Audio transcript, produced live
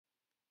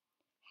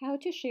How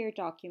to share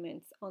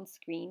documents on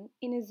screen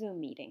in a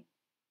Zoom meeting.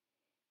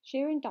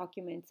 Sharing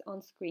documents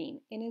on screen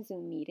in a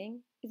Zoom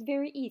meeting is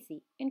very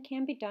easy and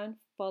can be done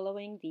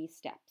following these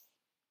steps.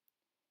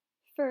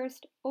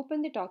 First,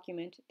 open the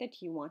document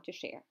that you want to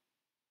share.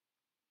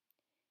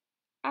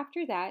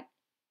 After that,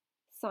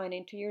 sign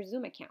into your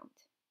Zoom account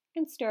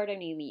and start a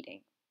new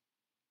meeting.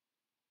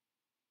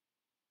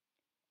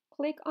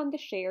 Click on the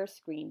Share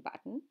Screen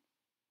button.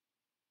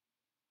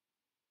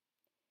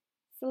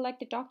 Select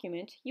the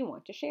document you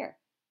want to share.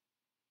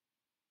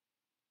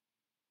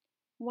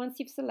 Once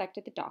you've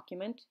selected the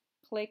document,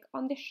 click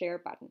on the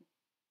Share button.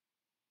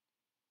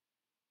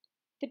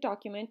 The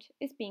document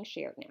is being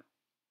shared now.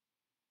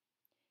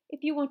 If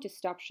you want to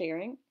stop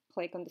sharing,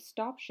 click on the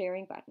Stop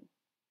Sharing button.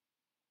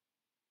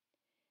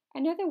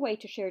 Another way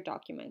to share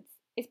documents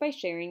is by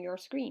sharing your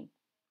screen.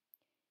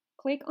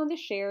 Click on the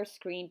Share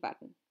Screen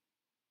button.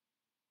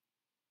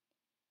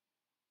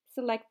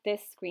 Select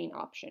this screen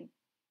option.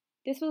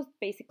 This will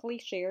basically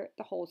share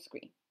the whole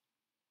screen.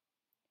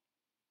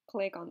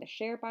 Click on the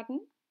Share button.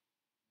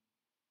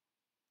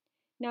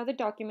 Now the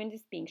document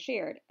is being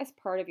shared as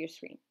part of your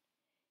screen.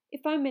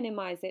 If I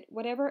minimize it,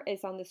 whatever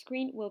is on the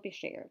screen will be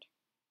shared.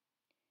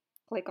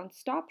 Click on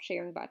Stop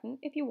Sharing button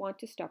if you want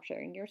to stop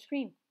sharing your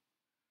screen.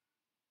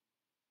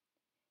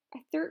 A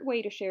third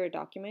way to share a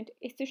document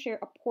is to share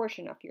a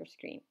portion of your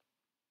screen.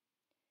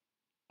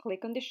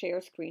 Click on the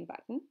Share Screen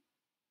button.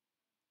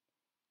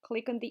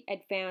 Click on the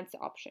Advanced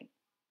option.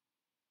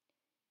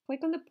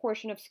 Click on the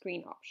Portion of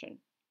Screen option,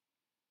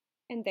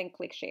 and then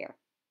click Share.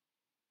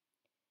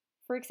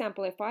 For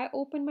example, if I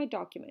open my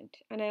document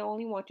and I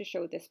only want to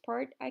show this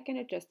part, I can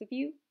adjust the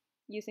view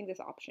using this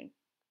option.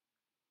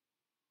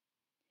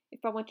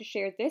 If I want to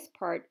share this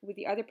part with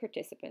the other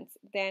participants,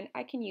 then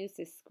I can use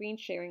this screen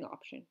sharing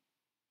option.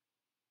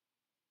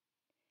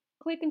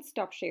 Click on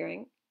Stop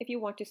Sharing if you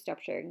want to stop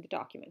sharing the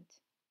document.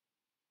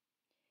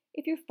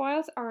 If your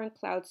files are in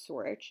cloud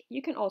storage,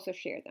 you can also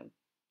share them.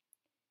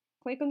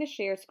 Click on the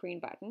Share Screen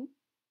button.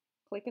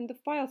 Click on the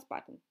Files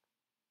button.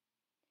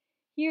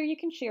 Here you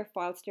can share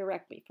files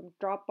directly from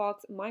Dropbox,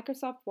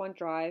 Microsoft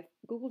OneDrive,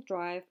 Google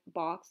Drive,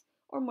 Box,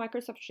 or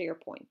Microsoft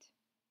SharePoint.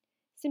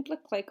 Simply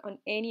click on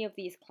any of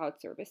these cloud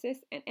services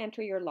and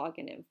enter your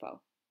login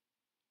info.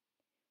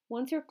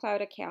 Once your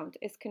cloud account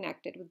is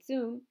connected with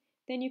Zoom,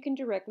 then you can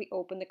directly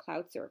open the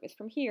cloud service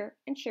from here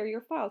and share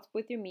your files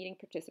with your meeting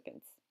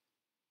participants.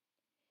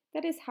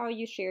 That is how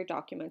you share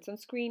documents on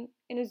screen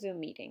in a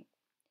Zoom meeting.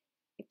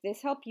 If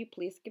this helped you,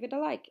 please give it a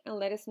like and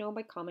let us know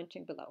by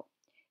commenting below.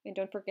 And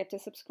don't forget to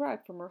subscribe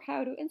for more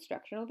how-to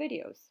instructional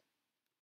videos.